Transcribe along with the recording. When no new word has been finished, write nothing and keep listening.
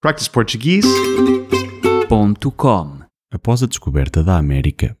practiceportuguese.com. Após a descoberta da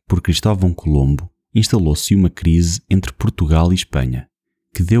América por Cristóvão Colombo, instalou-se uma crise entre Portugal e Espanha,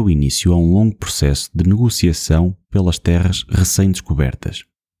 que deu início a um longo processo de negociação pelas terras recém-descobertas.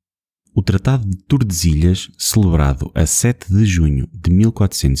 O Tratado de Tordesilhas, celebrado a 7 de junho de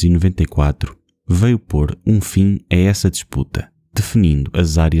 1494, veio pôr um fim a essa disputa, definindo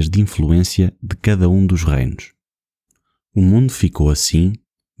as áreas de influência de cada um dos reinos. O mundo ficou assim,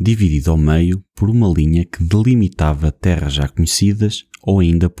 dividido ao meio por uma linha que delimitava terras já conhecidas ou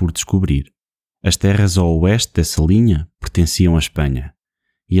ainda por descobrir. As terras a oeste dessa linha pertenciam à Espanha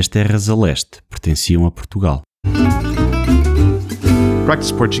e as terras a leste pertenciam a Portugal.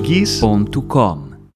 practiceportuguese.com